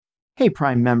Hey,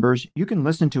 Prime members, you can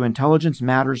listen to Intelligence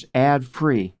Matters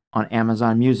ad-free on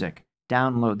Amazon Music.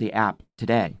 Download the app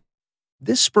today.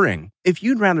 This spring, if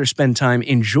you'd rather spend time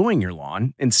enjoying your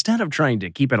lawn instead of trying to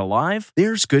keep it alive,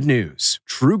 there's good news.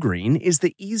 True Green is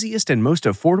the easiest and most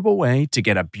affordable way to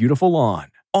get a beautiful lawn.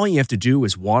 All you have to do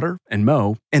is water and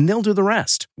mow, and they'll do the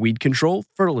rest. Weed control,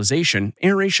 fertilization,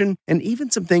 aeration, and even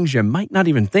some things you might not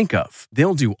even think of.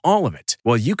 They'll do all of it,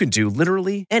 while you can do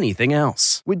literally anything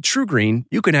else. With True Green,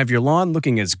 you can have your lawn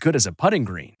looking as good as a putting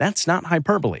green. That's not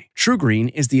hyperbole. True Green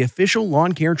is the official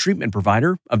lawn care treatment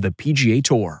provider of the PGA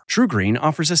Tour. True Green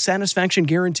offers a satisfaction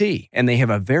guarantee, and they have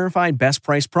a verified best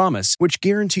price promise, which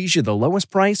guarantees you the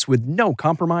lowest price with no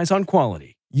compromise on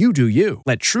quality. You do you.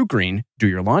 Let True Green do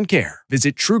your lawn care.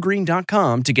 Visit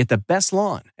truegreen.com to get the best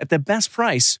lawn at the best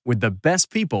price with the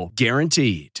best people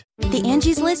guaranteed. The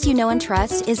Angie's List you know and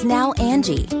trust is now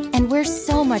Angie, and we're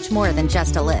so much more than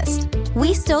just a list.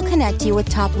 We still connect you with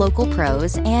top local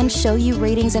pros and show you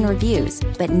ratings and reviews,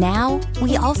 but now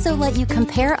we also let you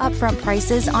compare upfront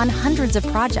prices on hundreds of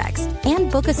projects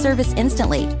and book a service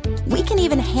instantly. We can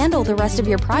even handle the rest of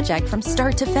your project from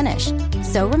start to finish.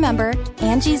 So remember,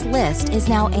 Angie's List is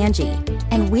now Angie,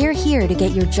 and we're here to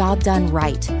get your job done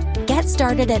right. Get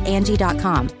started at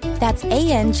Angie.com. That's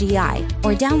ANGI,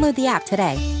 or download the app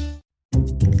today.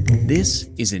 This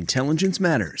is Intelligence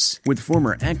Matters with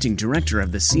former acting director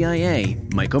of the CIA,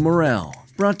 Michael Morell.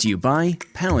 Brought to you by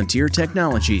Palantir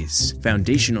Technologies,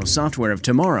 foundational software of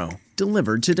tomorrow,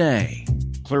 delivered today.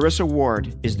 Clarissa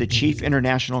Ward is the chief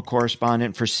international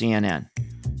correspondent for CNN.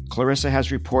 Clarissa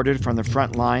has reported from the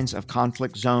front lines of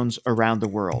conflict zones around the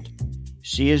world.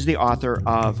 She is the author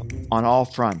of On All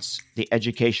Fronts, The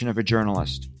Education of a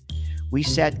Journalist. We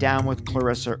sat down with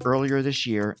Clarissa earlier this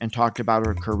year and talked about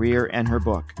her career and her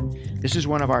book. This is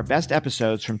one of our best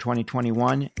episodes from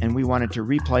 2021, and we wanted to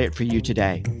replay it for you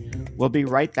today. We'll be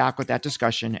right back with that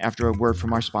discussion after a word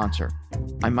from our sponsor.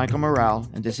 I'm Michael Morell,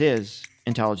 and this is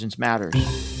Intelligence Matters.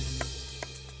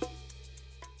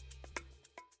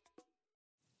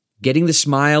 Getting the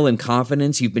smile and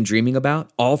confidence you've been dreaming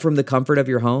about, all from the comfort of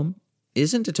your home,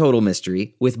 isn't a total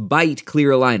mystery with Byte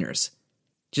clear aligners.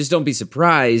 Just don't be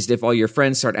surprised if all your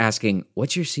friends start asking,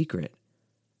 "What's your secret?"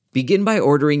 Begin by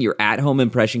ordering your at-home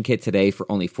impression kit today for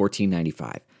only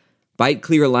 $14.95. Byte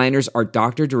clear aligners are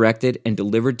doctor-directed and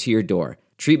delivered to your door.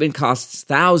 Treatment costs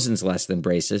thousands less than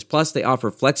braces, plus they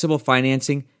offer flexible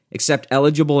financing, accept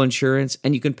eligible insurance,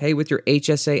 and you can pay with your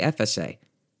HSA FSA.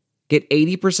 Get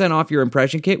 80% off your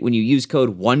impression kit when you use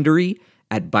code WONDERY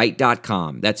at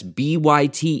Byte.com. That's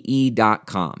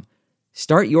BYTE.com.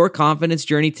 Start your confidence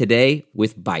journey today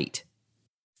with Byte.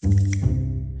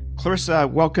 Clarissa,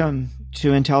 welcome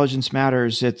to Intelligence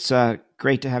Matters. It's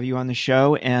great to have you on the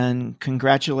show, and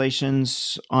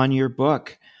congratulations on your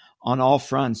book, On All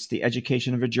Fronts, The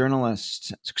Education of a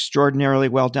Journalist. It's extraordinarily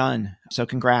well done, so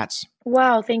congrats.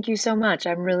 Wow, thank you so much.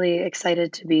 I'm really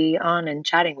excited to be on and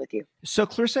chatting with you. So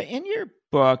Clarissa, in your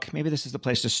book, maybe this is the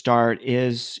place to start,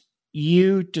 is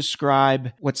you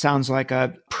describe what sounds like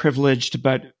a privileged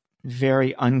but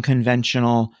very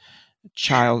unconventional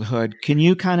childhood. Can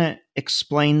you kind of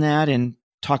explain that and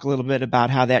talk a little bit about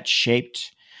how that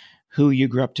shaped who you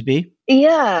grew up to be?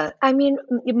 Yeah, I mean,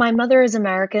 my mother is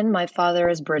American, my father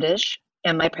is British,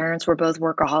 and my parents were both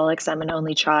workaholics. I'm an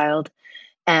only child,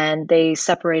 and they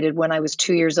separated when I was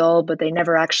 2 years old, but they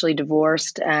never actually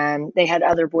divorced. And they had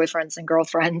other boyfriends and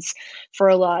girlfriends for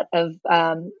a lot of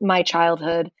my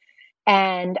childhood.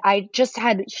 And I just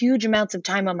had huge amounts of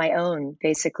time on my own,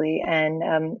 basically.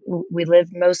 And we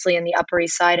lived mostly in the Upper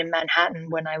East Side in Manhattan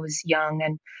when I was young.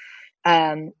 And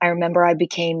I remember I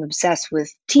became obsessed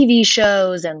with TV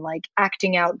shows and like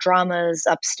acting out dramas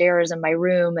upstairs in my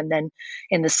room. And then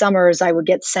in the summers, I would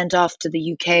get sent off to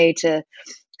the UK to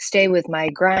stay with my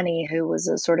granny, who was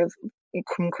a sort of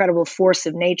incredible force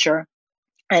of nature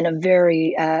and a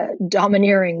very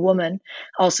domineering woman,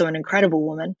 also an incredible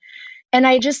woman. And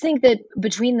I just think that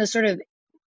between the sort of,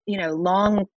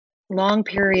 long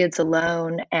periods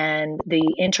alone and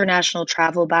the international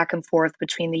travel back and forth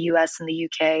between the US and the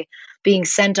UK, being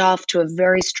sent off to a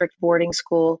very strict boarding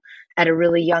school at a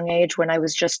really young age when I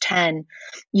was just 10,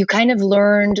 you kind of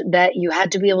learned that you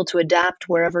had to be able to adapt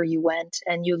wherever you went.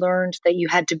 And you learned that you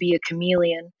had to be a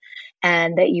chameleon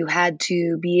and that you had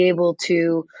to be able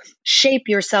to shape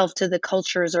yourself to the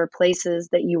cultures or places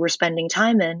that you were spending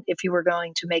time in if you were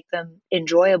going to make them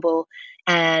enjoyable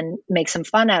and make some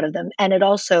fun out of them. And it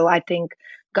also, I think,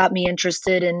 got me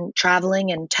interested in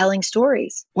traveling and telling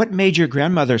stories. What made your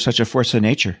grandmother such a force of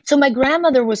nature? So my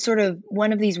grandmother was sort of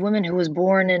one of these women who was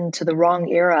born into the wrong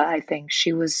era, I think.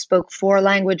 She spoke 4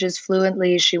 languages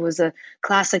fluently. She was a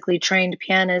classically trained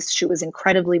pianist. She was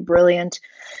incredibly brilliant.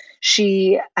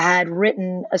 She had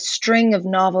written a string of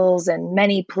novels and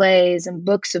many plays and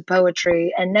books of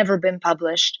poetry and never been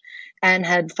published, and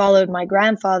had followed my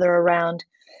grandfather around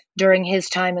during his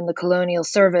time in the colonial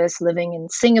service, living in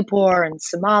Singapore and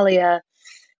Somalia.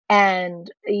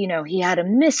 And, he had a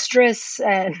mistress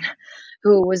and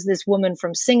who was this woman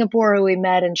from Singapore who we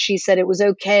met. And she said it was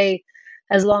okay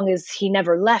as long as he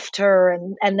never left her.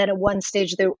 And then at one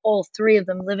stage, they were all 3 of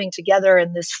them living together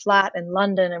in this flat in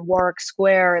London and Warwick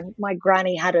Square. And my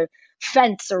granny had a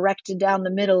fence erected down the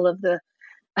middle of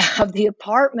the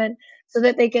apartment so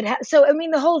that they could so, I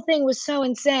mean, the whole thing was so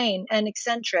insane and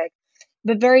eccentric,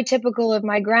 but very typical of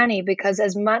my granny, because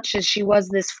as much as she was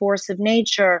this force of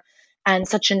nature and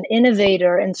such an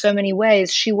innovator in so many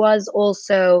ways, she was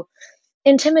also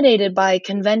intimidated by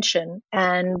convention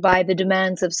and by the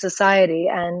demands of society.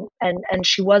 And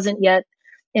she wasn't yet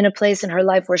in a place in her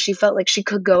life where she felt like she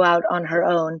could go out on her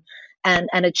own and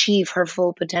achieve her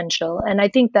full potential. And I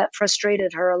think that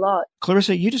frustrated her a lot.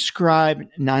 Clarissa, you described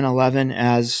 9/11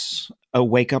 as a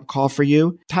wake-up call for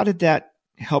you. How did that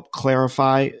help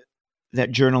clarify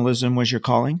that journalism was your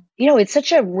calling? It's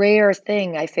such a rare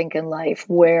thing, I think, in life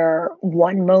where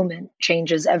one moment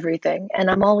changes everything.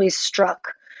 And I'm always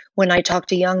struck when I talk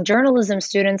to young journalism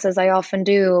students, as I often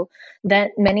do,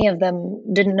 that many of them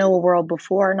didn't know a world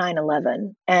before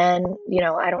 9/11. And,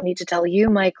 I don't need to tell you,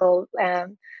 Michael,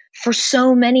 for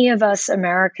so many of us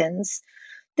Americans,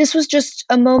 this was just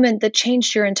a moment that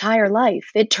changed your entire life.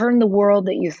 It turned the world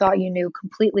that you thought you knew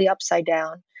completely upside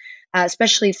down,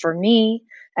 especially for me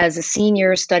as a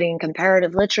senior studying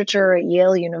comparative literature at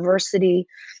Yale University,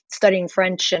 studying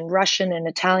French and Russian and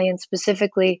Italian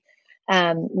specifically,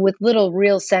 with little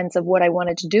real sense of what I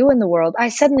wanted to do in the world. I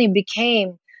suddenly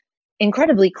became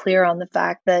incredibly clear on the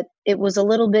fact that it was a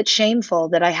little bit shameful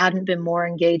that I hadn't been more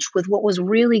engaged with what was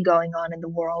really going on in the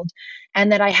world,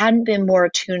 and that I hadn't been more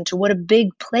attuned to what a big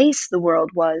place the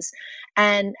world was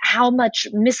and how much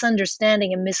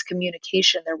misunderstanding and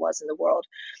miscommunication there was in the world.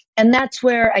 And that's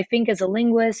where I think, as a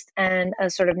linguist and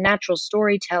a sort of natural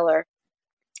storyteller,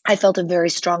 I felt a very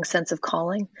strong sense of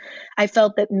calling. I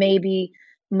felt that maybe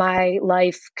my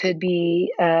life could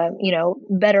be,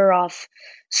 better off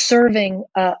serving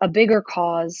a bigger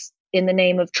cause in the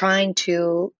name of trying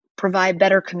to provide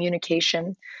better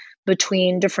communication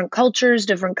between different cultures,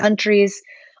 different countries,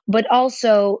 but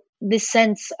also this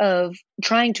sense of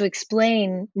trying to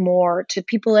explain more to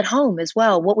people at home as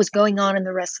well what was going on in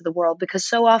the rest of the world. Because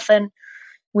so often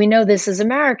we know this as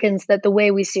Americans, that the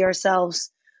way we see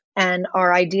ourselves and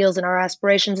our ideals and our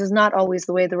aspirations is not always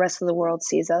the way the rest of the world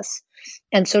sees us.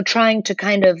 And so trying to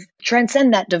kind of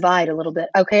transcend that divide a little bit.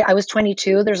 Okay, I was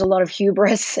 22. There's a lot of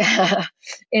hubris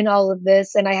in all of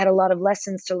this, and I had a lot of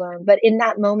lessons to learn. But in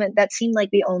that moment, that seemed like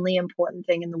the only important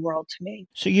thing in the world to me.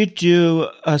 So you do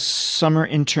a summer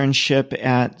internship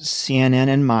at CNN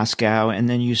in Moscow, and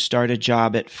then you start a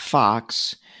job at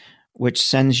Fox, which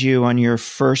sends you on your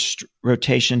first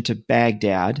rotation to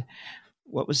Baghdad.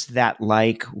 What was that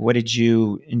like? What did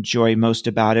you enjoy most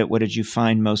about it? What did you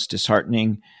find most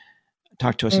disheartening?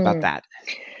 Talk to us about that.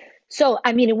 So,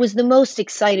 it was the most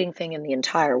exciting thing in the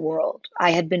entire world.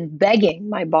 I had been begging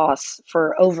my boss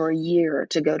for over a year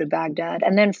to go to Baghdad.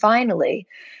 And then finally,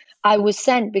 I was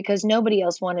sent because nobody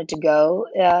else wanted to go.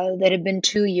 It had been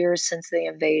 2 years since the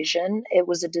invasion. It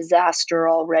was a disaster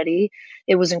already.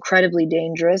 It was incredibly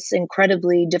dangerous,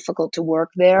 incredibly difficult to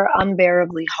work there,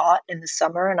 unbearably hot in the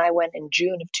summer. And I went in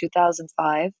June of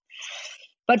 2005.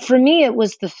 But for me, it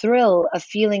was the thrill of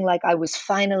feeling like I was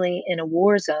finally in a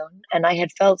war zone. And I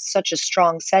had felt such a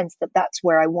strong sense that that's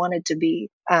where I wanted to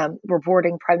be,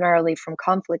 reporting primarily from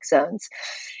conflict zones.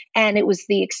 And it was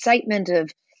the excitement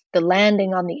of the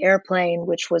landing on the airplane,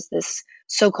 which was this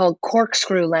so-called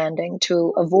corkscrew landing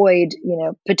to avoid,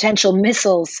 potential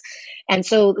missiles. And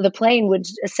so the plane would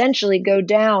essentially go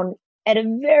down at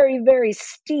a very, very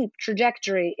steep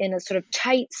trajectory in a sort of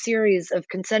tight series of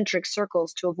concentric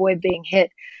circles to avoid being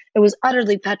hit. It was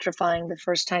utterly petrifying the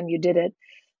first time you did it.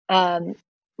 And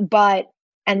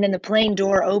then the plane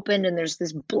door opened and there's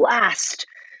this blast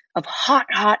of hot,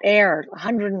 hot air,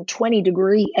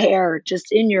 120-degree air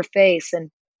just in your face. And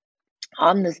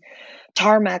on the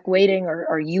tarmac waiting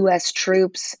are US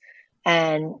troops.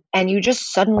 And you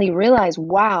just suddenly realize,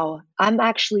 wow, I'm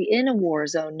actually in a war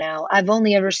zone now. I've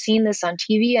only ever seen this on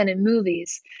TV and in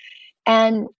movies.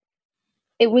 And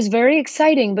it was very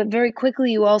exciting, but very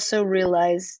quickly you also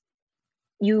realize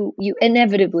you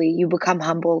inevitably you become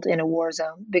humbled in a war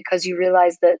zone because you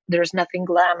realize that there's nothing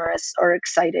glamorous or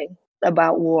exciting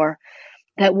about war.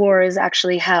 That war is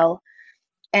actually hell.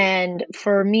 And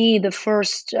for me, the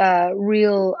first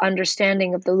real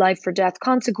understanding of the life or death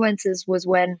consequences was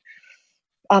when,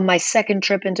 on my second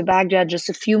trip into Baghdad, just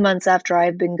a few months after I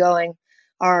had been going,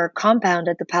 our compound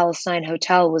at the Palestine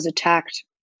Hotel was attacked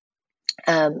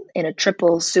in a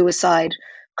triple suicide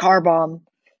car bomb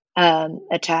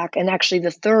attack. And actually,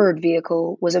 the third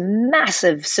vehicle was a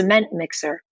massive cement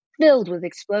mixer filled with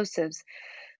explosives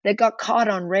that got caught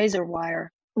on razor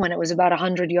wire when it was about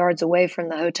 100 yards away from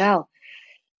the hotel.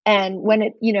 And when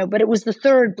it, but it was the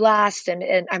third blast,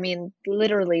 and I mean,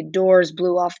 literally doors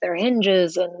blew off their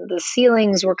hinges, and the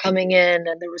ceilings were coming in,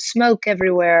 and there was smoke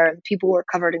everywhere, and people were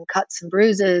covered in cuts and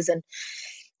bruises, and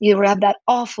you have that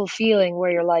awful feeling where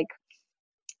you're like,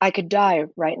 I could die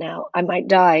right now. I might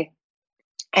die.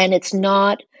 And it's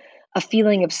not a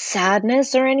feeling of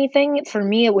sadness or anything. For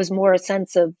me, it was more a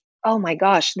sense of, oh my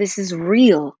gosh, this is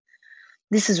real.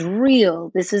 This is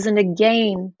real. This isn't a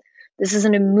game. This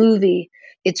isn't a movie.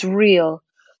 It's real.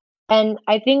 And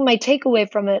I think my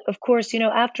takeaway from it, of course,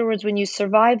 afterwards, when you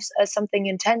survive something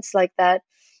intense like that,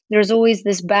 there's always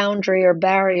this boundary or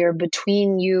barrier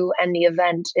between you and the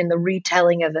event in the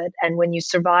retelling of it. And when you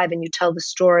survive and you tell the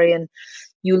story, and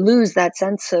you lose that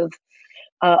sense of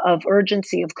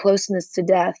urgency, of closeness to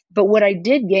death. But what I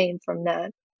did gain from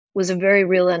that was a very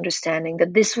real understanding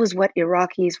that this was what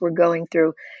Iraqis were going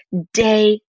through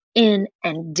day in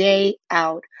and day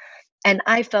out. And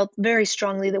I felt very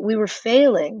strongly that we were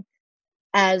failing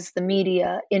as the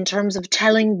media in terms of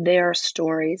telling their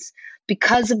stories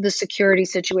because of the security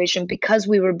situation, because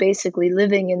we were basically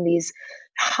living in these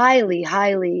highly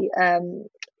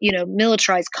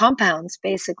militarized compounds,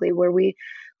 basically, where we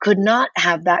could not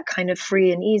have that kind of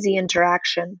free and easy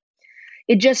interaction.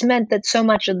 It just meant that so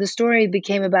much of the story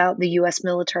became about the US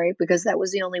military because that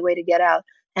was the only way to get out.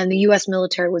 And the US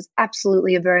military was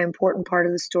absolutely a very important part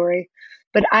of the story.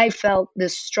 But I felt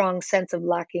this strong sense of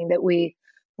lacking, that we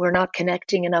were not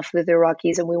connecting enough with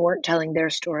Iraqis and we weren't telling their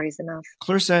stories enough.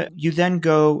 Clarissa, you then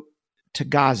go to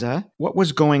Gaza. What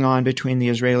was going on between the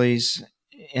Israelis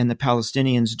and the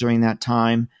Palestinians during that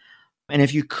time? And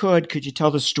if you could you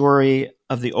tell the story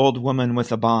of the old woman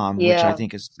with a bomb, which I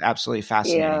think is absolutely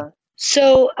fascinating. Yeah.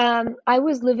 So I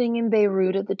was living in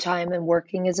Beirut at the time and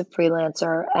working as a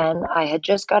freelancer, and I had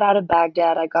just got out of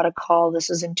Baghdad. I got a call, this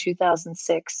was in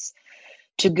 2006,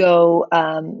 to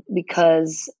go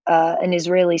because an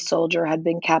Israeli soldier had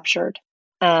been captured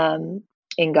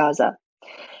in Gaza.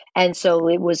 And so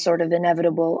it was sort of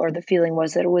inevitable, or the feeling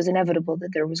was that it was inevitable that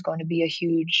there was going to be a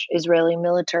huge Israeli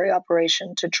military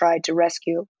operation to try to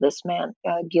rescue this man,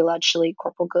 Gilad Shalit,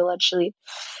 Corporal Gilad Shalit.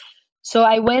 So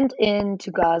I went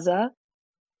into Gaza,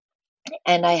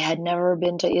 and I had never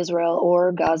been to Israel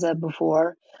or Gaza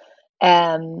before.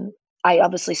 I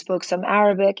obviously spoke some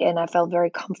Arabic, and I felt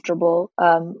very comfortable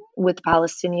with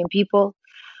Palestinian people.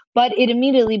 But it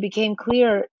immediately became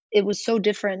clear it was so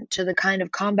different to the kind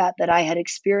of combat that I had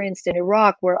experienced in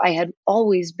Iraq, where I had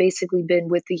always basically been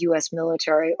with the US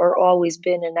military or always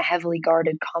been in a heavily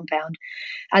guarded compound.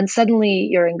 And suddenly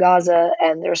you're in Gaza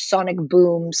and there's sonic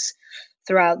booms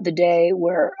throughout the day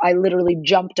where I literally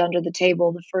jumped under the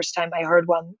table the first time I heard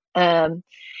one.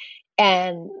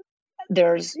 And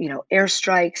there's,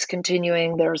 airstrikes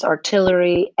continuing, there's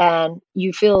artillery, and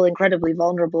you feel incredibly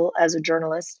vulnerable as a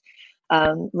journalist.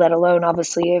 Let alone,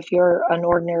 obviously, if you're an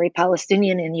ordinary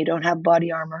Palestinian and you don't have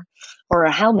body armor or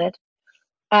a helmet.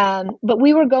 But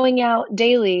we were going out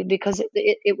daily because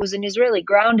it was an Israeli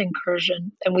ground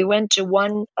incursion. And we went to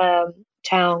one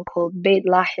town called Beit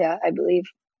Lahia, I believe.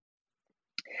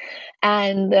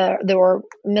 And there were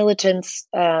militants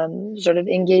sort of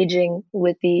engaging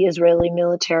with the Israeli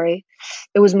military.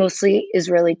 It was mostly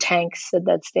Israeli tanks at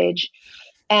that stage.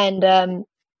 And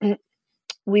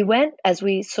we went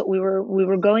we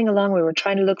were going along, we were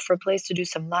trying to look for a place to do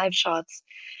some live shots,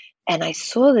 and I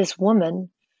saw this woman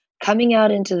coming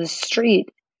out into the street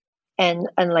and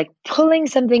like pulling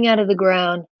something out of the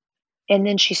ground, and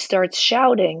then she starts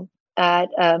shouting at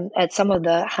some of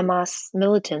the Hamas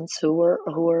militants who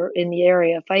were in the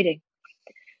area fighting.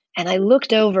 And I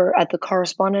looked over at the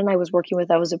correspondent I was working with.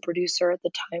 I was a producer at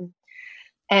the time,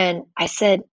 and I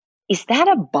said, "Is that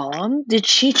a bomb? Did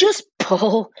she just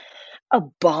pull a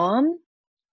bomb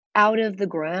out of the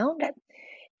ground?"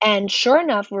 And sure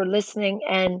enough, we're listening,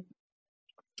 and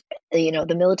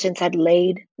the militants had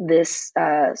laid this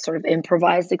sort of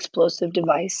improvised explosive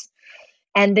device,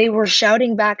 and they were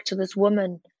shouting back to this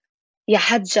woman,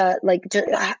 "Yahadja,"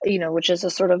 which is a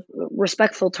sort of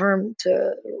respectful term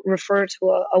to refer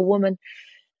to a woman,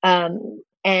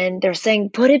 and they're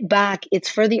saying, put it back. It's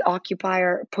for the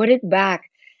occupier. Put it back.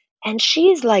 And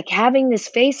she's like having this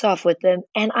face off with them.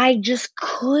 And I just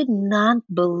could not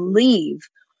believe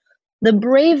the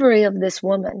bravery of this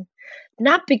woman,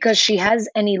 not because she has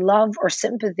any love or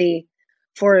sympathy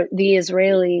for the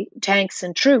Israeli tanks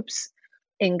and troops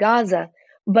in Gaza,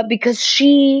 but because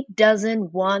she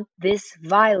doesn't want this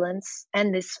violence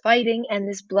and this fighting and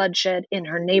this bloodshed in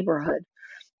her neighborhood.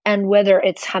 And whether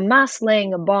it's Hamas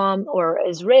laying a bomb or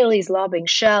Israelis lobbing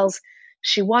shells,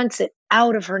 she wants it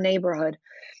out of her neighborhood.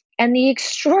 And the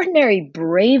extraordinary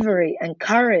bravery and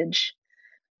courage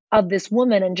of this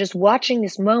woman, and just watching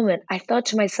this moment, I thought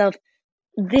to myself,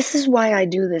 this is why I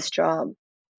do this job.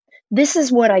 This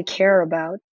is what I care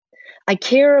about. I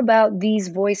care about these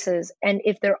voices. And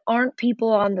if there aren't people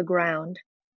on the ground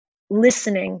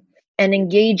listening and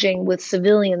engaging with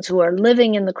civilians who are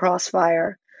living in the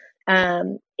crossfire,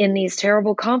 in these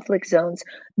terrible conflict zones,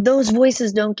 those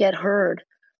voices don't get heard.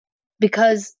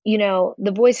 Because,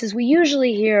 the voices we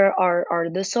usually hear are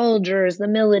the soldiers, the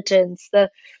militants, the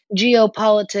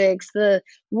geopolitics, the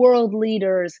world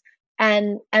leaders,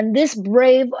 and this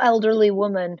brave elderly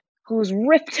woman who's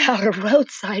ripped out a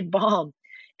roadside bomb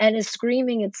and is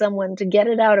screaming at someone to get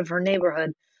it out of her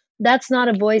neighborhood. That's not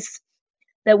a voice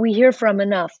that we hear from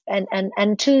enough. And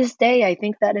to this day, I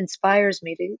think that inspires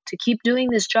me to keep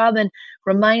doing this job and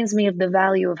reminds me of the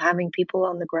value of having people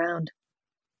on the ground.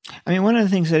 I mean, one of the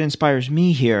things that inspires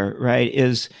me here, right,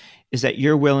 is that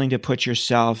you're willing to put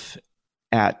yourself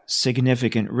at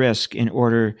significant risk in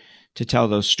order to tell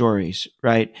those stories,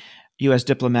 right? U.S.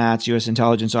 diplomats, U.S.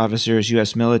 intelligence officers,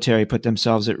 U.S. military put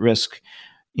themselves at risk,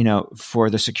 for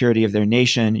the security of their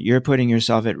nation. You're putting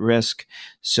yourself at risk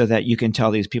so that you can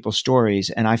tell these people's stories.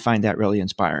 And I find that really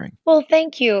inspiring. Well,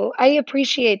 thank you. I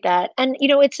appreciate that. And,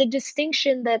 it's a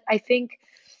distinction that I think,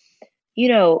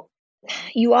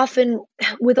 you often,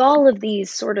 with all of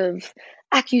these sort of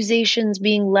accusations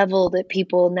being leveled at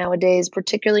people nowadays,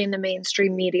 particularly in the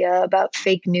mainstream media about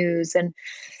fake news, and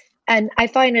I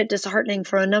find it disheartening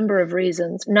for a number of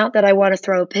reasons. Not that I want to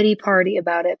throw a pity party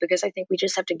about it, because I think we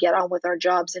just have to get on with our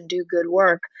jobs and do good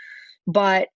work.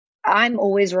 But I'm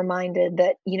always reminded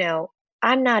that,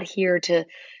 I'm not here to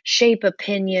shape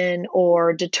opinion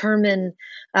or determine,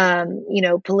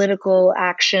 political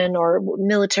action or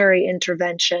military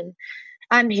intervention.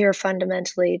 I'm here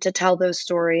fundamentally to tell those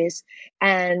stories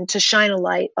and to shine a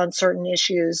light on certain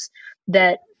issues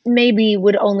that maybe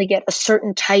would only get a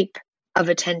certain type of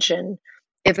attention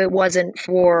if it wasn't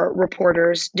for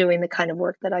reporters doing the kind of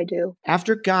work that I do.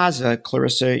 After Gaza,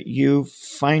 Clarissa, you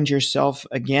find yourself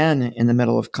again in the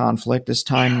middle of conflict, this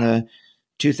time the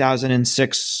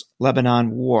 2006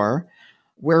 Lebanon war.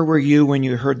 Where were you when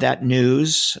you heard that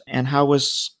news, and how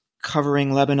was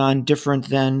covering Lebanon different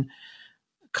than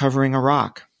covering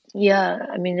Iraq? Yeah,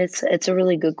 I mean, it's a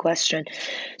really good question.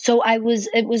 So it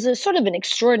was a sort of an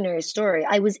extraordinary story.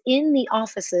 I was in the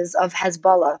offices of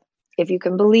Hezbollah, if you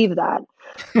can believe that,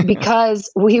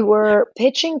 because we were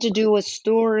pitching to do a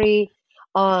story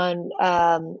on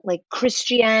like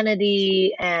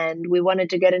Christianity, and we wanted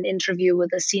to get an interview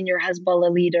with a senior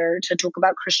Hezbollah leader to talk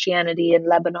about Christianity in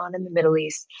Lebanon and the Middle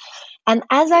East. And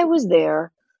as I was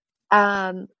there,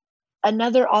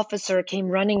 another officer came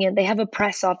running in. They have a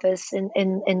press office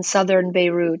in southern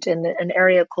Beirut in an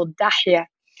area called Dahya.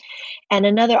 And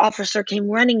another officer came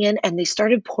running in, and they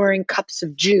started pouring cups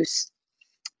of juice.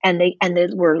 And they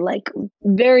were like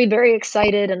very, very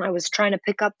excited. And I was trying to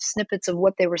pick up snippets of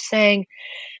what they were saying.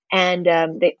 And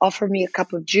they offered me a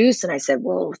cup of juice. And I said,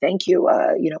 well, thank you.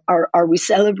 Are we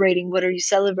celebrating? What are you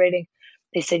celebrating?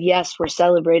 They said, yes, we're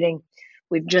celebrating.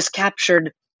 We've just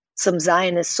captured some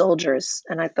Zionist soldiers.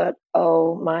 And I thought,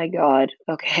 oh my God,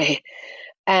 okay.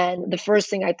 And the first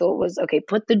thing I thought was, okay,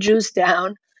 put the juice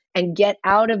down and get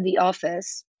out of the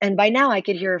office. And by now I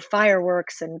could hear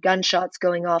fireworks and gunshots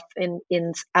going off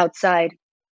in outside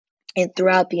and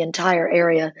throughout the entire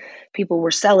area. People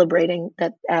were celebrating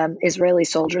that Israeli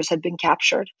soldiers had been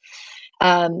captured,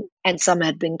 and some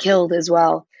had been killed as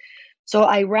well. So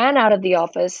I ran out of the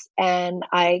office and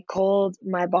I called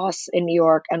my boss in New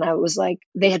York, and I was like,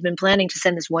 they had been planning to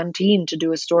send this one team to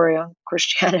do a story on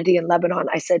Christianity in Lebanon.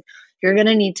 I said, you're going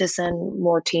to need to send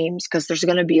more teams because there's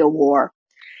going to be a war.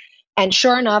 And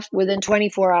sure enough, within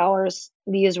 24 hours,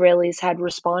 the Israelis had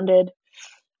responded,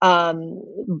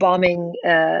 bombing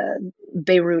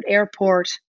Beirut airport.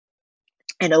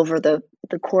 And over the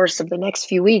course of the next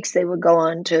few weeks, they would go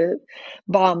on to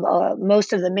bomb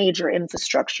most of the major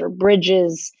infrastructure,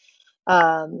 bridges,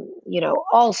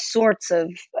 all sorts of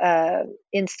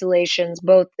installations,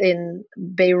 both in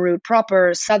Beirut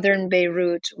proper, southern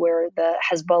Beirut, where the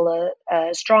Hezbollah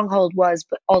stronghold was,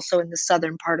 but also in the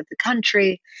southern part of the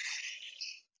country.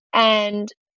 And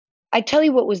I tell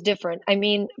you what was different. I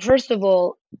mean, first of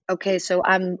all, okay, so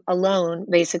I'm alone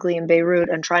basically in Beirut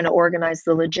and trying to organize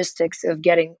the logistics of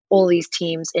getting all these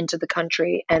teams into the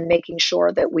country and making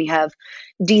sure that we have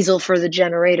diesel for the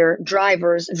generator,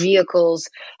 drivers, vehicles,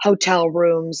 hotel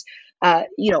rooms,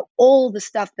 all the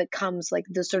stuff that comes, like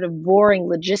the sort of boring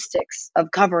logistics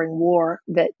of covering war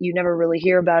that you never really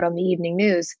hear about on the evening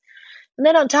news. And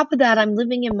then on top of that, I'm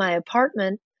living in my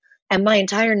apartment, and my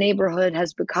entire neighborhood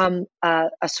has become a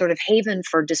sort of haven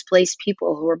for displaced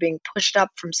people who are being pushed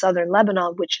up from southern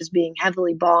Lebanon, which is being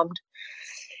heavily bombed.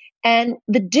 And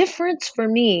the difference for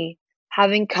me,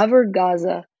 having covered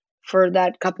Gaza for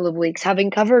that couple of weeks,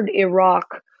 having covered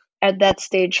Iraq at that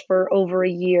stage for over a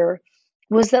year,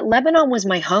 was that Lebanon was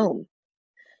my home.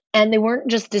 And they weren't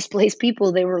just displaced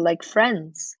people, they were like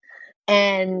friends.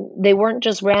 And they weren't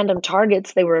just random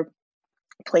targets, they were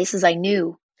places I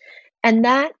knew. And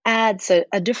that adds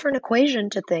a different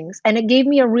equation to things. And it gave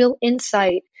me a real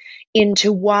insight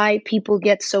into why people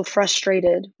get so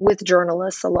frustrated with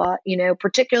journalists a lot,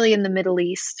 particularly in the Middle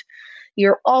East.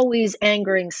 You're always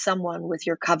angering someone with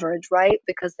your coverage, right?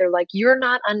 Because they're like, you're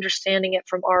not understanding it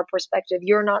from our perspective.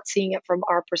 You're not seeing it from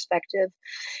our perspective.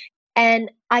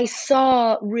 And I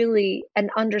saw really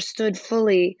and understood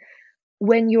fully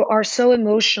when you are so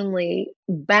emotionally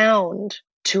bound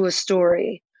to a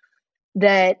story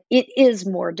that it is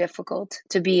more difficult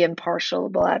to be impartial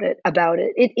about it.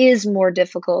 It is more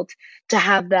difficult to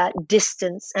have that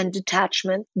distance and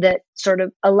detachment that sort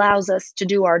of allows us to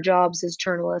do our jobs as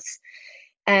journalists.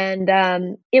 And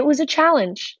it was a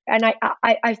challenge. And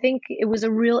I think it was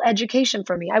a real education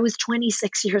for me. I was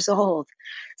 26 years old.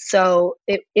 So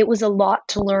it was a lot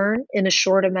to learn in a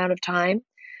short amount of time.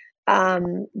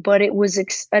 But it was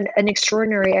an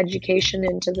extraordinary education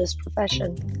into this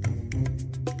profession.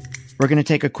 We're going to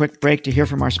take a quick break to hear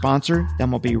from our sponsor.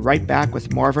 Then we'll be right back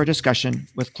with more of our discussion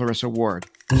with Clarissa Ward.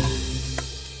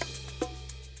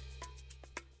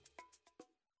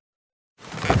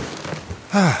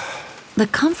 The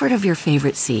comfort of your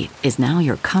favorite seat is now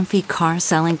your comfy car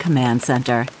selling command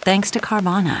center, thanks to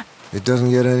Carvana. It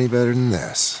doesn't get any better than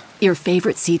this. Your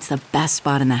favorite seat's the best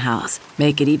spot in the house.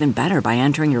 Make it even better by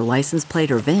entering your license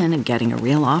plate or VIN and getting a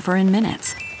real offer in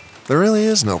minutes. There really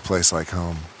is no place like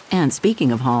home. And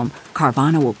speaking of home,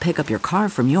 Carvana will pick up your car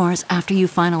from yours after you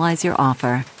finalize your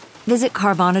offer. Visit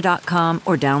Carvana.com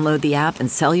or download the app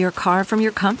and sell your car from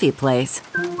your comfy place.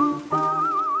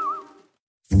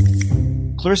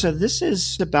 Clarissa, this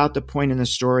is about the point in the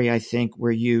story, I think,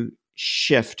 where you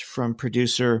shift from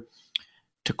producer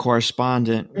to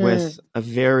correspondent with a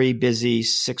very busy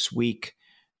 6-week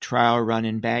trial run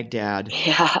in Baghdad.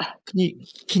 Yeah.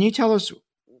 Can you tell us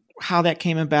how that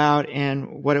came about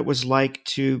and what it was like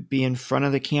to be in front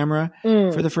of the camera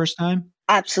for the first time?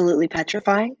 Absolutely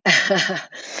petrifying.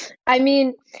 I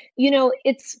mean,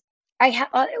 I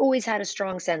always had a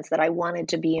strong sense that I wanted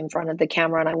to be in front of the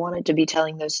camera and I wanted to be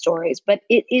telling those stories, but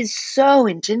it is so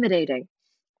intimidating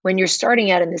when you're starting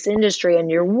out in this industry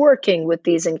and you're working with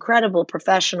these incredible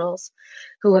professionals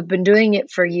who have been doing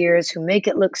it for years, who make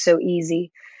it look so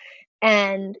easy.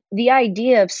 And the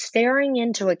idea of staring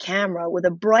into a camera with a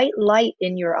bright light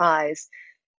in your eyes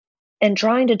and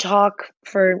trying to talk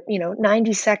for,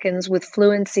 90 seconds with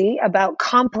fluency about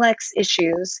complex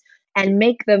issues and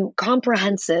make them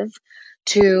comprehensive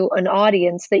to an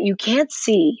audience that you can't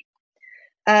see.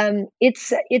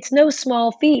 It's no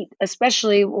small feat,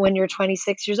 especially when you're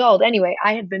 26 years old. Anyway,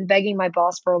 I had been begging my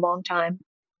boss for a long time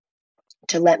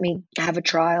to let me have a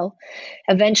trial.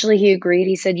 Eventually he agreed.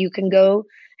 He said, you can go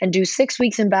and do 6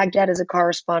 weeks in Baghdad as a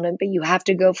correspondent, but you have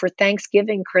to go for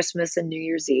Thanksgiving, Christmas, and New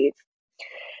Year's Eve.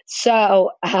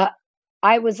 So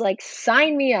I was like,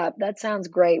 sign me up. That sounds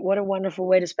great. What a wonderful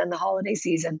way to spend the holiday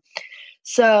season.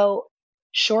 So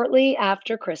shortly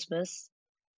after Christmas,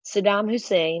 Saddam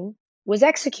Hussein was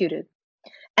executed.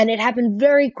 And it happened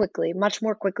very quickly, much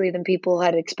more quickly than people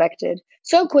had expected.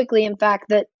 So quickly, in fact,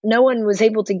 that no one was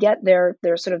able to get their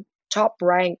sort of top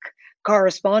rank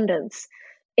correspondents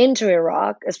into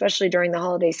Iraq, especially during the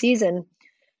holiday season,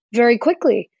 very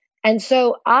quickly. And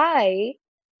so I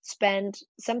spent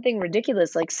something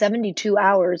ridiculous, like 72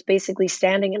 hours, basically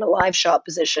standing in a live shot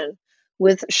position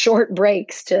with short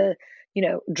breaks to,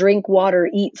 drink water,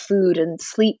 eat food, and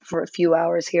sleep for a few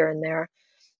hours here and there.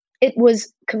 It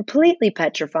was completely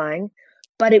petrifying,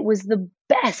 but it was the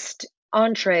best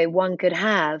entree one could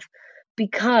have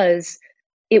because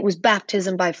it was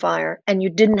baptism by fire, and you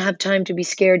didn't have time to be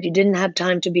scared. You didn't have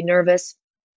time to be nervous.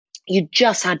 You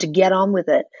just had to get on with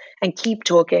it and keep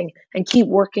talking and keep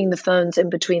working the phones in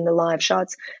between the live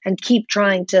shots and keep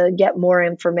trying to get more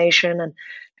information and,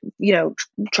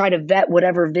 try to vet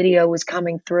whatever video was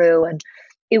coming through. And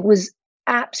it was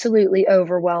absolutely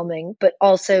overwhelming, but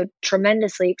also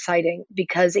tremendously exciting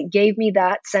because it gave me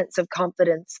that sense of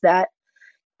confidence that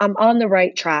I'm on the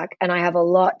right track and I have a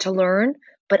lot to learn,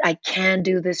 but I can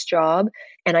do this job.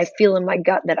 And I feel in my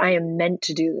gut that I am meant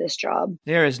to do this job.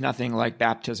 There is nothing like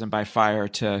baptism by fire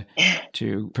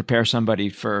to prepare somebody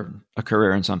for a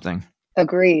career in something.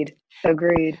 Agreed.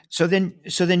 So then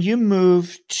you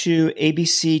moved to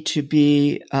ABC to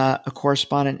be a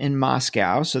correspondent in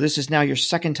Moscow. So this is now your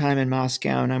second time in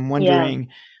Moscow, and I'm wondering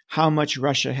how much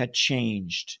Russia had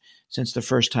changed since the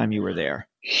first time you were there.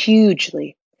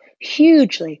 Hugely.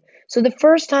 So the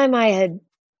first time I'd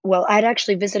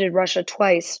actually visited Russia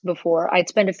twice before. I'd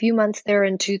spent a few months there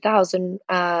in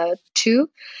 2002,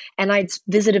 and I'd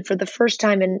visited for the first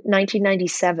time in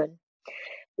 1997.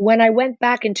 When I went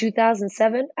back in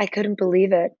 2007, I couldn't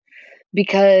believe it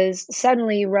because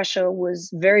suddenly Russia was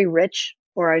very rich,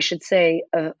 or I should say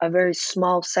a very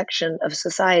small section of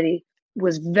society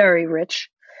was very rich.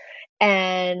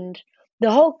 And the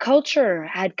whole culture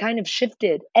had kind of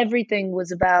shifted. Everything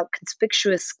was about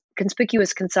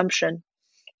conspicuous consumption.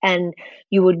 And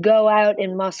you would go out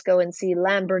in Moscow and see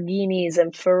Lamborghinis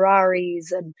and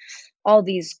Ferraris and all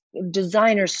these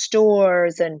designer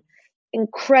stores and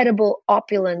incredible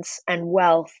opulence and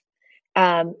wealth,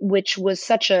 which was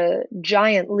such a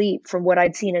giant leap from what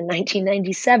I'd seen in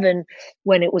 1997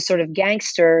 when it was sort of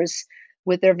gangsters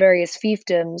with their various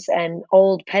fiefdoms and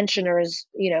old pensioners,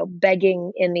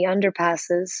 begging in the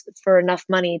underpasses for enough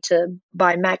money to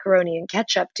buy macaroni and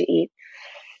ketchup to eat.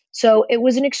 So it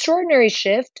was an extraordinary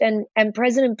shift, and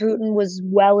President Putin was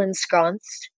well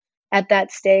ensconced at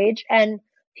that stage, and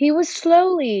he was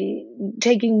slowly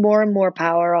taking more and more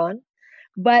power on.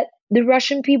 But the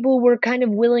Russian people were kind of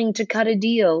willing to cut a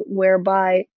deal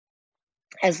whereby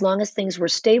as long as things were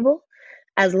stable,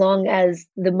 as long as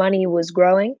the money was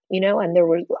growing, and there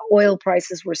were oil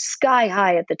prices were sky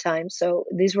high at the time. So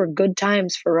these were good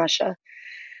times for Russia.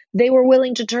 They were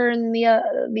willing to turn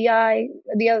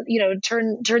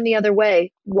turn the other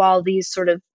way while these sort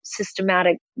of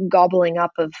systematic gobbling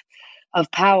up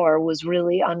of power was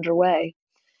really underway.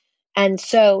 And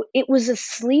so it was a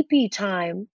sleepy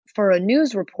time for a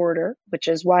news reporter, which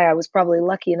is why I was probably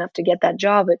lucky enough to get that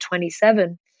job at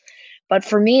 27. But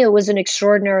for me, it was an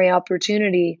extraordinary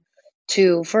opportunity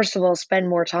to, first of all, spend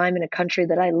more time in a country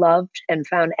that I loved and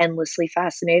found endlessly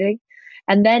fascinating.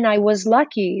 And then I was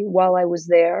lucky while I was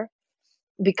there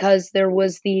because there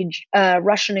was the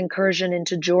Russian incursion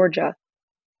into Georgia,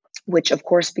 which of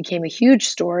course became a huge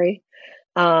story.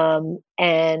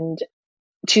 And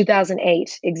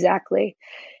 2008, exactly.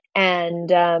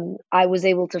 And I was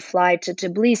able to fly to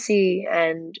Tbilisi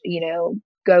and,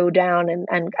 go down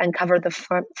and cover the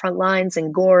front lines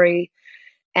in Gori.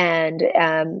 And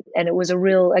it was a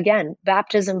real, again,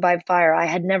 baptism by fire. I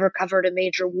had never covered a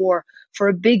major war for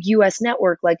a big US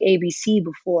network like ABC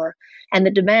before. And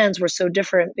the demands were so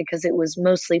different because it was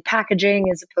mostly packaging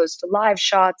as opposed to live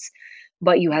shots.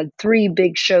 But you had 3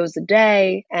 big shows a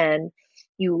day, and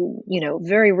you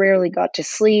very rarely got to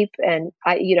sleep. And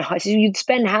you'd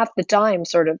spend half the time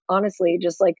sort of honestly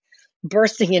just like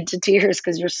bursting into tears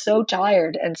because you're so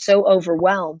tired and so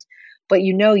overwhelmed. But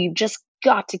you've just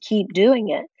got to keep doing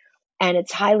it. And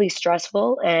it's highly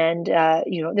stressful. And,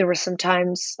 there were some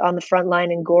times on the front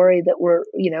line in Gori that were,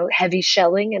 heavy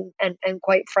shelling and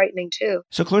quite frightening too.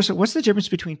 So Clarissa, what's the difference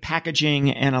between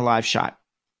packaging and a live shot?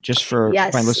 Just for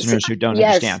my listeners who don't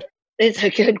understand. It's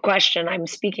a good question. I'm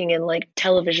speaking in like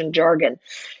television jargon.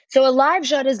 So a live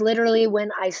shot is literally when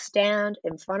I stand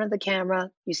in front of the camera.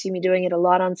 You see me doing it a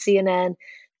lot on CNN.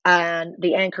 And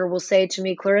the anchor will say to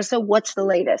me, Clarissa, what's the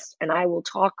latest? And I will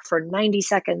talk for 90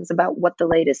 seconds about what the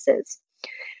latest is.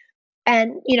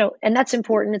 And, and that's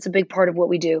important. It's a big part of what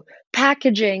we do.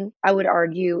 Packaging, I would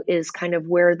argue, is kind of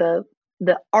where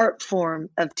the art form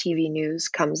of TV news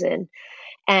comes in.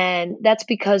 And that's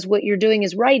because what you're doing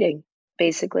is writing,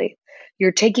 basically.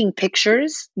 You're taking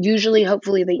pictures, usually,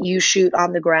 hopefully, that you shoot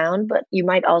on the ground, but you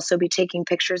might also be taking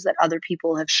pictures that other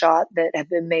people have shot that have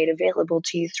been made available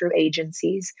to you through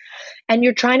agencies. And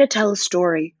you're trying to tell a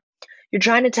story. You're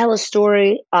trying to tell a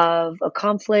story of a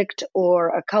conflict or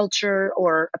a culture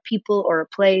or a people or a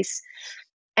place.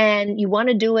 And you want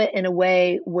to do it in a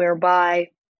way whereby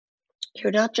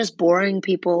you're not just boring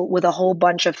people with a whole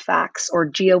bunch of facts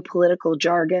or geopolitical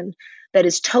jargon, that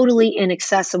is totally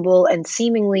inaccessible and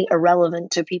seemingly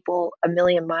irrelevant to people a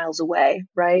million miles away,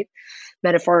 right?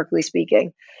 Metaphorically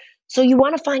speaking. So you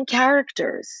want to find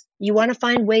characters. You want to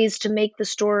find ways to make the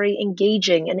story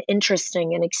engaging and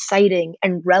interesting and exciting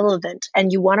and relevant.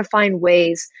 And you want to find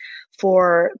ways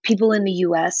for people in the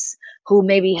US who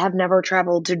maybe have never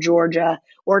traveled to Georgia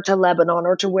or to Lebanon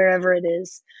or to wherever it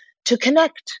is to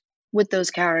connect with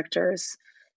those characters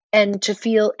and to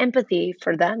feel empathy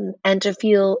for them and to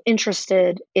feel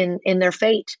interested in their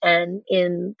fate and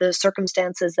in the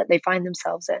circumstances that they find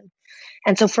themselves in.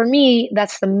 And so for me,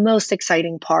 that's the most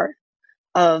exciting part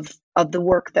of the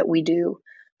work that we do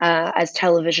as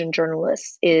television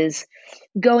journalists, is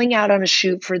going out on a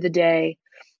shoot for the day,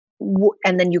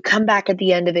 and then you come back at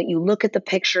the end of it, you look at the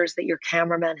pictures that your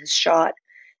cameraman has shot,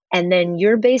 and then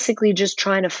you're basically just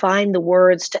trying to find the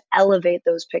words to elevate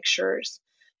those pictures,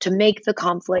 to make the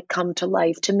conflict come to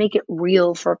life, to make it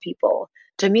real for people,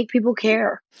 to make people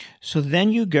care. So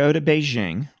then you go to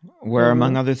Beijing, where,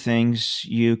 among other things,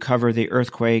 you cover the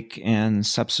earthquake and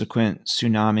subsequent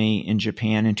tsunami in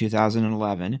Japan in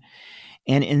 2011.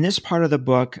 And in this part of the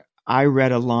book, I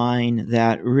read a line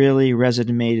that really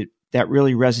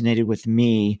resonated with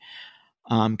me,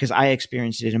 because I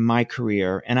experienced it in my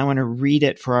career. And I want to read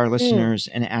it for our listeners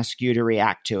and ask you to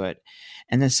react to it.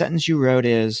 And the sentence you wrote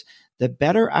is, "The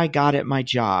better I got at my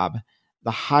job,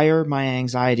 the higher my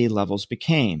anxiety levels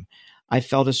became. I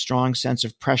felt a strong sense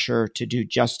of pressure to do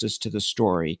justice to the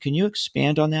story." Can you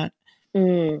expand on that?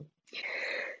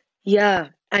 Yeah.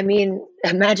 I mean,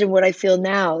 imagine what I feel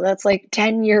now. That's like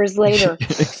 10 years later.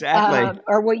 Exactly.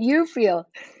 Or what you feel.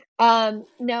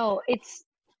 No, it's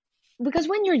because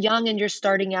when you're young and you're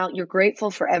starting out, you're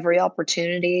grateful for every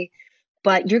opportunity,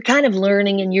 but you're kind of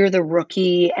learning and you're the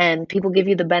rookie and people give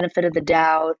you the benefit of the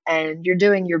doubt and you're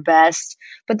doing your best,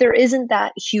 but there isn't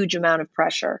that huge amount of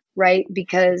pressure, right?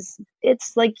 Because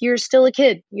it's like you're still a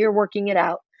kid, you're working it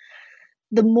out.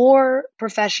 The more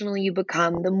professional you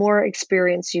become, the more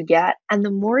experience you get, and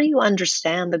the more you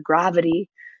understand the gravity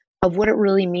of what it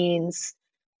really means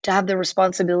to have the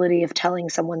responsibility of telling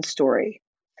someone's story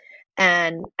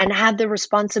and have the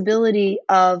responsibility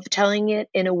of telling it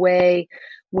in a way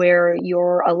where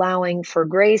you're allowing for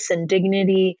grace and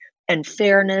dignity and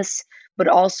fairness, but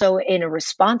also in a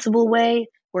responsible way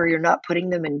where you're not putting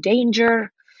them in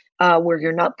danger, where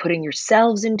you're not putting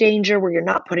yourselves in danger, where you're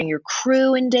not putting your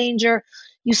crew in danger.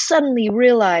 You suddenly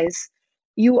realize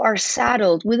you are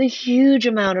saddled with a huge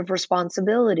amount of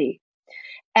responsibility.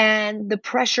 And the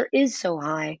pressure is so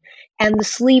high, and the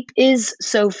sleep is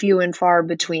so few and far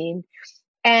between.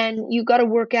 And you got to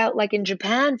work out, like in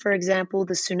Japan, for example,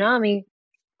 the tsunami,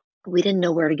 we didn't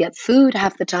know where to get food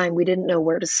half the time. We didn't know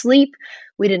where to sleep.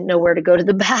 We didn't know where to go to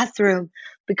the bathroom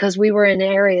because we were in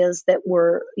areas that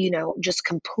were, just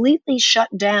completely shut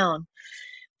down.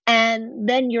 And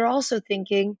then you're also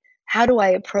thinking, how do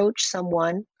I approach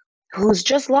someone who's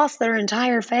just lost their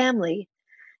entire family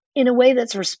in a way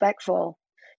that's respectful,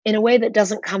 in a way that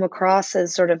doesn't come across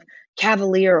as sort of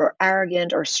cavalier or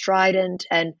arrogant or strident?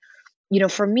 And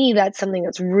for me, that's something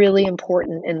that's really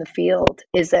important in the field,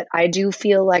 is that I do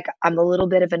feel like I'm a little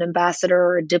bit of an ambassador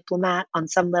or a diplomat on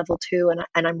some level too,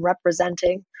 and I'm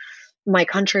representing my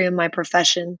country and my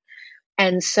profession.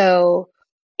 And so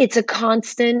it's a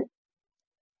constant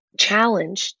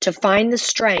challenge to find the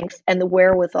strength and the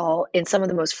wherewithal in some of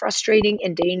the most frustrating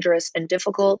and dangerous and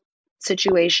difficult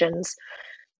situations,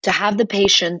 to have the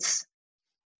patience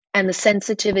and the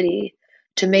sensitivity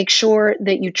to make sure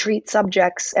that you treat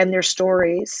subjects and their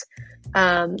stories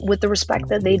with the respect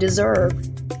that they deserve.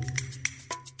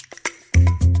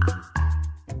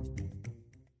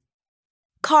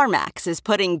 CarMax is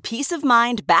putting peace of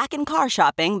mind back in car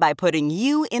shopping by putting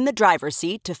you in the driver's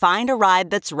seat to find a ride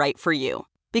that's right for you.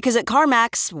 Because at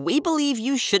CarMax, we believe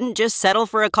you shouldn't just settle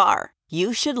for a car.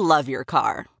 You should love your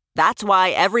car. That's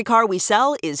why every car we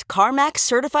sell is CarMax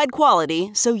certified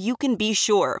quality, so you can be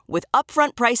sure with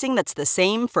upfront pricing that's the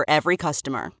same for every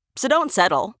customer. So don't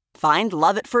settle. Find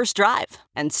love at first drive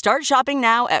and start shopping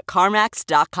now at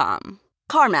CarMax.com.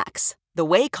 CarMax, the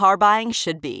way car buying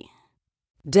should be.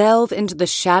 Delve into the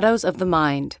shadows of the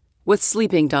mind with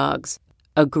Sleeping Dogs,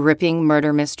 a gripping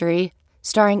murder mystery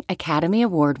starring Academy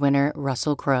Award winner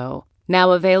Russell Crowe.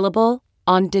 Now available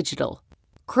on digital.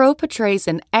 Crowe portrays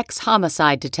an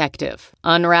ex-homicide detective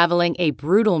unraveling a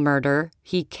brutal murder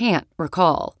he can't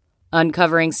recall.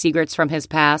 Uncovering secrets from his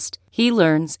past, he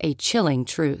learns a chilling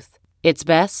truth. It's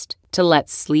best to let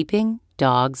sleeping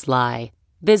dogs lie.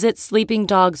 Visit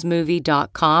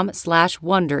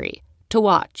sleepingdogsmovie.com/Wondery to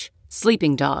watch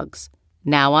Sleeping Dogs,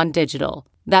 now on digital.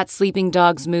 That's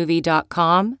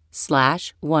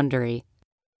sleepingdogsmovie.com/Wondery.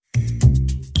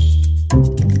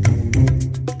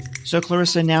 So,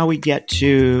 Clarissa, now we get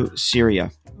to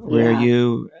Syria, where Yeah.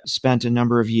 you spent a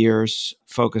number of years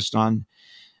focused on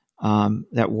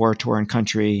that war-torn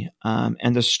country.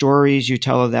 And the stories you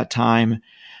tell of that time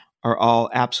are all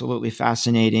absolutely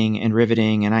fascinating and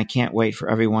riveting, and I can't wait for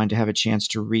everyone to have a chance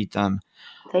to read them.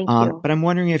 Thank you. But I'm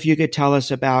wondering if you could tell us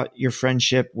about your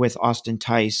friendship with Austin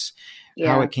Tice,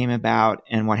 how Yeah. it came about,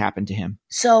 and what happened to him.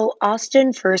 So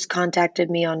Austin first contacted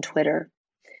me on Twitter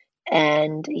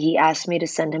and he asked me to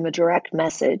send him a direct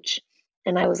message.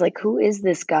 And I was like, who is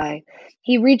this guy?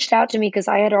 He reached out to me because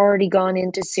I had already gone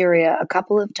into Syria a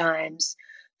couple of times,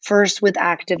 first with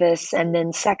activists and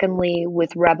then secondly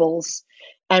with rebels,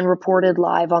 and reported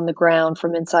live on the ground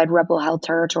from inside rebel held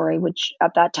territory, which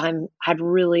at that time had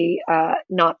really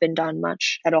not been done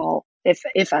much at all,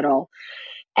 if at all.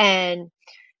 And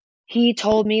he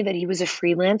told me that he was a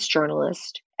freelance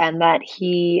journalist and that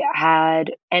he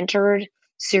had entered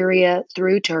Syria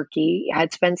through Turkey,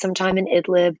 had spent some time in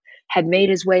Idlib, had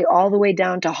made his way all the way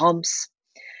down to Homs,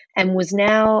 and was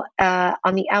now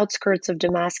on the outskirts of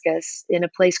Damascus in a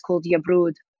place called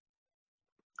Yabrud.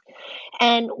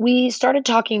 And we started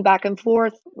talking back and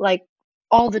forth like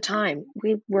all the time.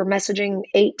 We were messaging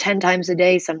 8, 10 times a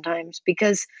day sometimes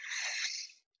because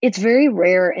it's very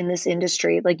rare in this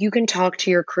industry. Like you can talk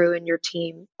to your crew and your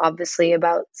team, obviously,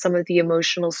 about some of the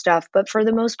emotional stuff, but for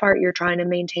the most part, you're trying to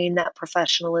maintain that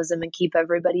professionalism and keep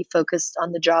everybody focused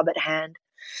on the job at hand.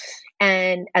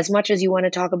 And as much as you want to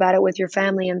talk about it with your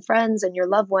family and friends and your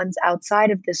loved ones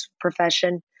outside of this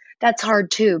profession, that's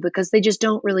hard too, because they just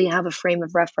don't really have a frame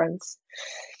of reference.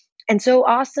 And so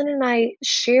Austin and I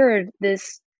shared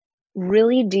this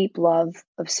really deep love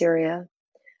of Syria,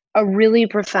 a really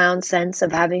profound sense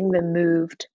of having been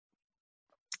moved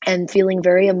and feeling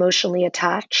very emotionally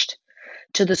attached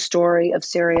to the story of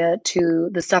Syria, to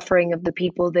the suffering of the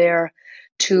people there,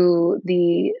 to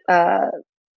the,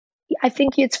 I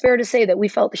think it's fair to say that we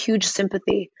felt huge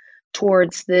sympathy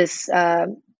towards this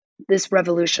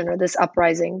revolution or this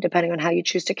uprising, depending on how you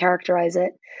choose to characterize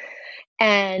it.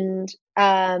 And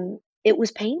it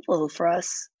was painful for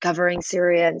us covering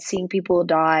Syria and seeing people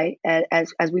die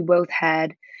as we both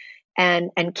had,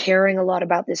 and caring a lot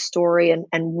about this story and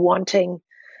wanting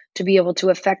to be able to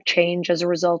affect change as a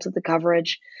result of the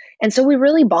coverage. And so we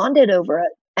really bonded over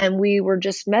it, and we were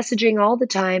just messaging all the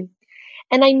time.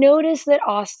 And I noticed that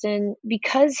Austin,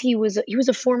 because he was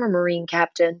a former Marine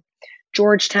captain,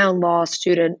 Georgetown law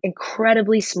student,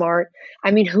 incredibly smart.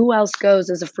 I mean, who else goes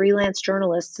as a freelance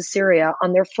journalist to Syria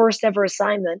on their first ever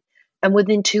assignment and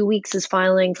within 2 weeks is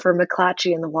filing for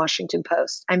McClatchy in the Washington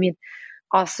Post? I mean,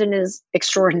 Austin is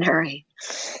extraordinary.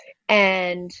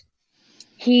 And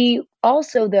he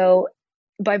also, though,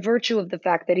 by virtue of the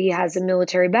fact that he has a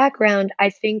military background, I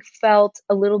think felt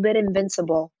a little bit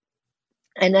invincible.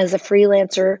 And as a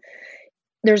freelancer,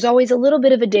 there's always a little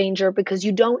bit of a danger because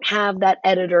you don't have that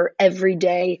editor every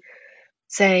day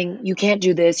saying, you can't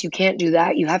do this, you can't do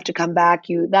that, you have to come back,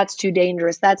 that's too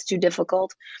dangerous, that's too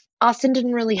difficult. Austin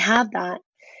didn't really have that.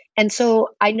 And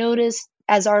so I noticed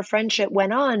as our friendship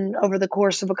went on over the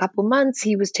course of a couple months,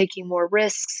 he was taking more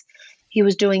risks. He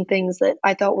was doing things that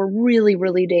I thought were really,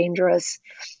 really dangerous.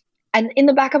 And in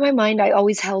the back of my mind, I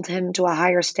always held him to a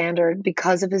higher standard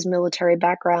because of his military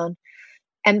background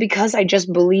and because I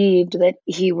just believed that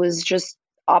he was just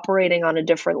operating on a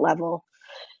different level.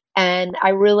 And I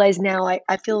realize now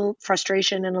I feel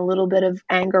frustration and a little bit of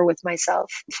anger with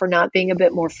myself for not being a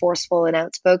bit more forceful and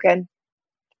outspoken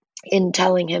in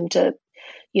telling him to,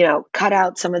 cut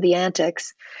out some of the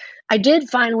antics. I did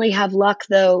finally have luck,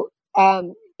 though.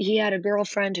 He had a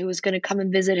girlfriend who was going to come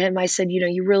and visit him. I said,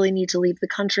 you really need to leave the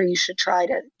country. You should try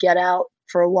to get out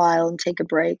for a while and take a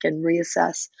break and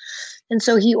reassess. And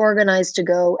so he organized to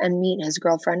go and meet his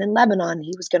girlfriend in Lebanon.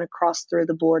 He was going to cross through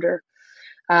the border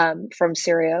from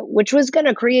Syria, which was going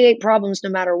to create problems no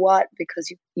matter what,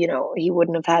 because, he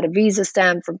wouldn't have had a visa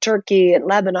stamp from Turkey and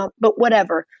Lebanon, but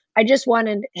whatever. I just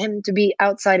wanted him to be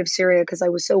outside of Syria because I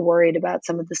was so worried about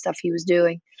some of the stuff he was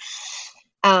doing.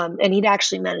 And he'd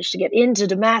actually managed to get into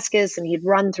Damascus and he'd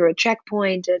run through a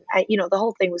checkpoint and, the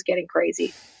whole thing was getting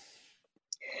crazy.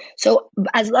 So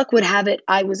as luck would have it,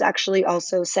 I was actually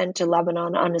also sent to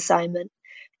Lebanon on assignment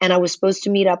and I was supposed to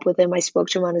meet up with him. I spoke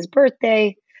to him on his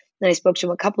birthday. Then I spoke to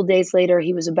him a couple days later.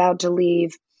 He was about to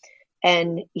leave.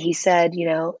 And he said,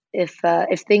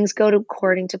 if things go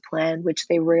according to plan, which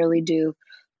they rarely do,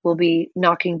 we'll be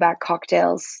knocking back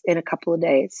cocktails in a couple of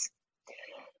days.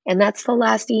 And that's the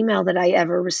last email that I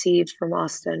ever received from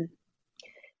Austin.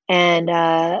 And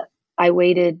I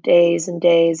waited days and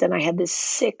days, and I had this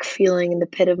sick feeling in the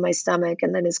pit of my stomach.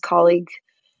 And then his colleague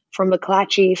from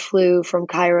McClatchy flew from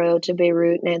Cairo to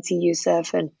Beirut, Nancy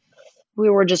Youssef, and We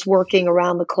were just working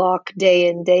around the clock, day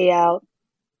in, day out,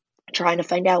 trying to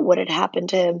find out what had happened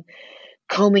to him,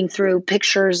 combing through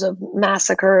pictures of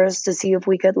massacres to see if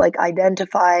we could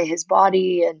identify his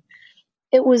body. And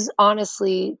it was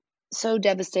honestly so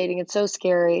devastating and so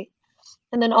scary.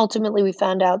 And then ultimately we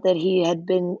found out that he had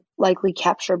been likely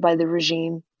captured by the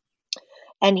regime.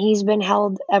 And he's been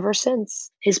held ever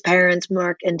since. His parents,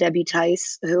 Mark and Debbie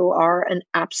Tice, who are an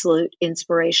absolute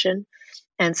inspiration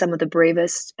and some of the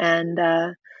bravest and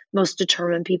most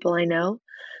determined people I know,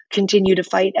 continue to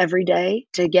fight every day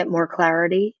to get more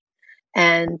clarity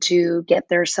and to get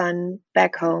their son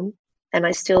back home. And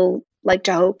I still like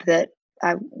to hope that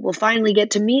I will finally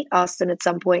get to meet Austin at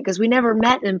some point, because we never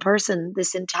met in person.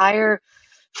 This entire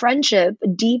friendship,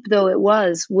 deep though it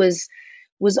was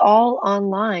all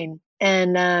online.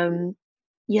 And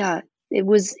it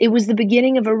was the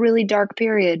beginning of a really dark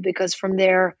period, because from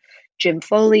there, Jim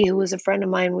Foley, who was a friend of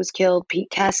mine, was killed.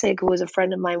 Pete Kasich, who was a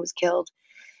friend of mine, was killed.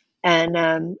 And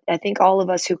I think all of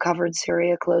us who covered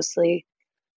Syria closely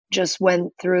just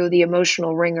went through the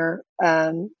emotional ringer,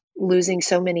 losing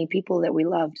so many people that we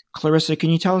loved. Clarissa,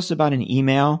 can you tell us about an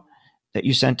email that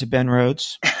you sent to Ben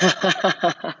Rhodes?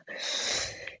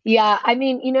 Yeah, I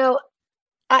mean,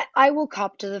 I will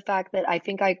cop to the fact that I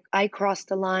think I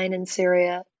crossed a line in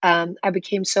Syria. I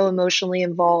became so emotionally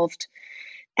involved,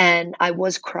 and I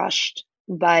was crushed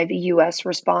by the U.S.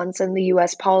 response and the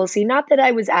U.S. policy. Not that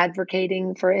I was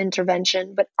advocating for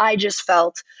intervention, but I just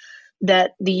felt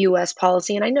that the U.S.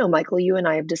 policy, and I know, Michael, you and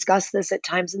I have discussed this at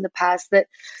times in the past, that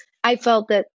I felt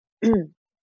that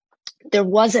there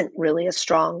wasn't really a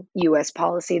strong U.S.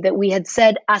 policy, that we had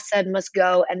said Assad must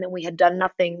go, and then we had done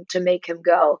nothing to make him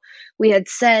go. We had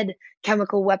said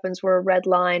chemical weapons were a red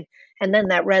line, and then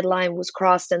that red line was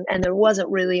crossed, and there wasn't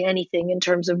really anything in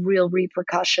terms of real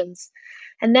repercussions.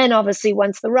 And then obviously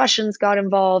once the Russians got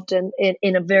involved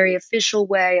in a very official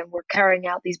way and were carrying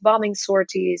out these bombing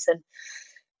sorties,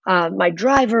 and my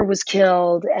driver was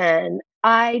killed, and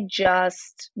I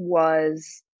just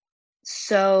was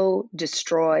so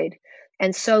destroyed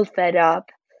and so fed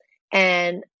up.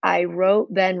 And I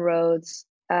wrote Ben Rhodes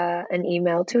an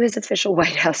email to his official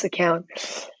White House account.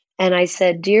 And I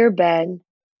said, "Dear Ben,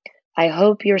 I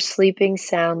hope you're sleeping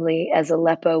soundly as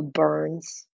Aleppo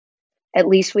burns. At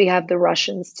least we have the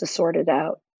Russians to sort it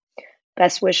out.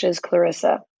 Best wishes,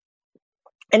 Clarissa."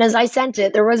 And as I sent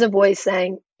it, there was a voice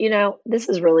saying, this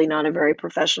is really not a very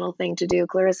professional thing to do,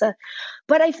 Clarissa,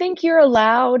 but I think you're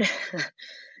allowed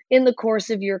in the course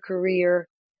of your career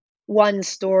one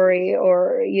story,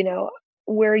 or,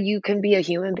 where you can be a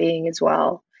human being as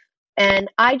well. And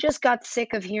I just got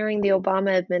sick of hearing the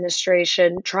Obama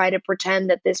administration try to pretend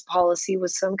that this policy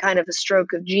was some kind of a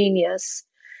stroke of genius,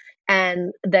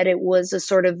 and that it was a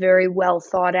sort of very well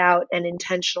thought out and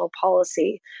intentional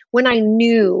policy, when I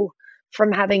knew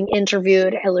from having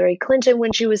interviewed Hillary Clinton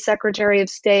when she was Secretary of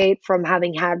State, from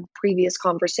having had previous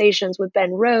conversations with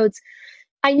Ben Rhodes,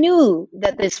 I knew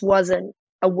that this wasn't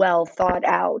a well thought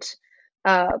out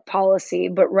policy,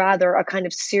 but rather a kind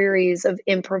of series of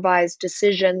improvised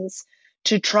decisions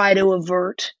to try to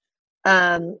avert,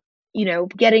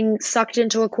 getting sucked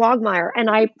into a quagmire. And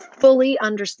I fully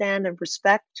understand and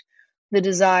respect the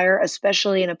desire,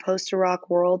 especially in a post-Iraq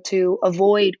world, to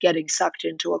avoid getting sucked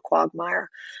into a quagmire.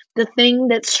 The thing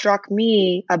that struck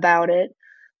me about it,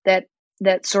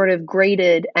 that sort of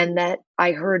grated, and that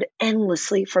I heard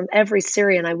endlessly from every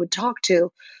Syrian I would talk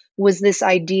to, was this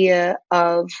idea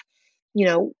of,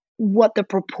 what the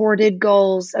purported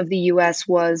goals of the U.S.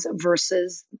 was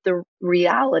versus the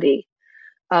reality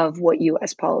of what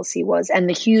U.S. policy was, and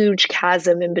the huge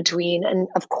chasm in between. And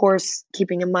of course,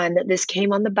 keeping in mind that this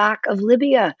came on the back of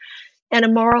Libya, and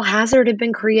a moral hazard had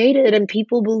been created, and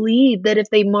people believed that if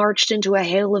they marched into a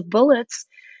hail of bullets,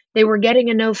 they were getting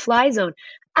a no-fly zone.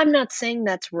 I'm not saying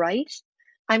that's right.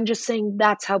 I'm just saying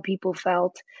that's how people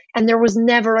felt. And there was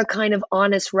never a kind of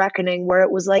honest reckoning where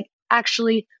it was like,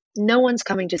 actually, no one's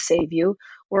coming to save you.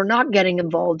 We're not getting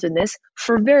involved in this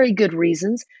for very good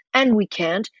reasons, and we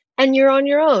can't, and you're on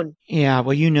your own. Yeah,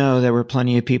 well, there were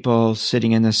plenty of people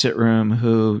sitting in the sit room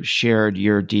who shared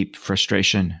your deep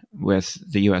frustration with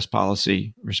the U.S.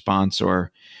 policy response,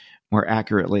 or more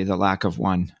accurately, the lack of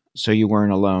one. So you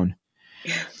weren't alone.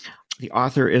 The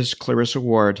author is Clarissa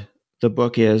Ward. The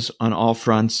book is On All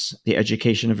Fronts, The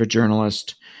Education of a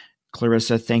Journalist.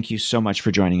 Clarissa, thank you so much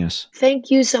for joining us.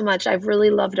 Thank you so much. I've really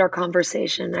loved our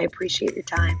conversation. I appreciate your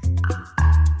time.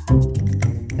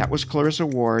 That was Clarissa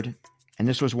Ward, and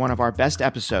this was one of our best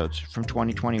episodes from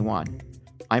 2021.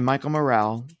 I'm Michael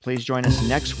Morrell. Please join us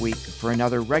next week for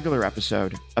another regular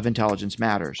episode of Intelligence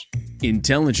Matters.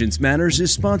 Intelligence Matters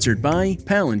is sponsored by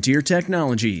Palantir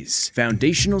Technologies,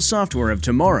 foundational software of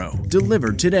tomorrow,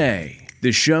 delivered today.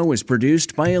 The show is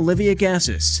produced by Olivia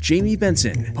Gassis, Jamie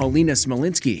Benson, Paulina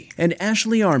Smolinski, and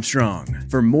Ashley Armstrong.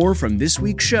 For more from this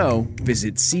week's show,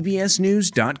 visit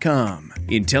cbsnews.com.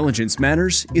 Intelligence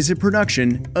Matters is a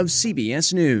production of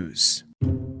CBS News.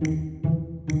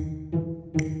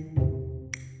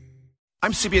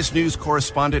 I'm CBS News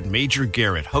correspondent Major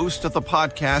Garrett, host of the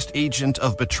podcast Agent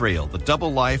of Betrayal, The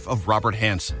Double Life of Robert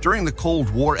Hanssen. During the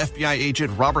Cold War, FBI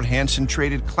agent Robert Hanssen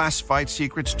traded classified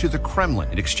secrets to the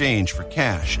Kremlin in exchange for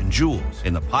cash and jewels.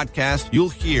 In the podcast, you'll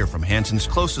hear from Hanssen's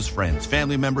closest friends,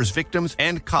 family members, victims,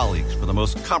 and colleagues for the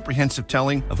most comprehensive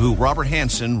telling of who Robert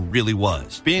Hanssen really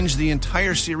was. Binge the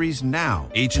entire series now.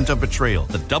 Agent of Betrayal,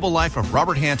 The Double Life of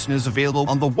Robert Hanssen is available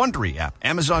on the Wondery app,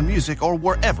 Amazon Music, or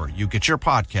wherever you get your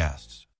podcasts.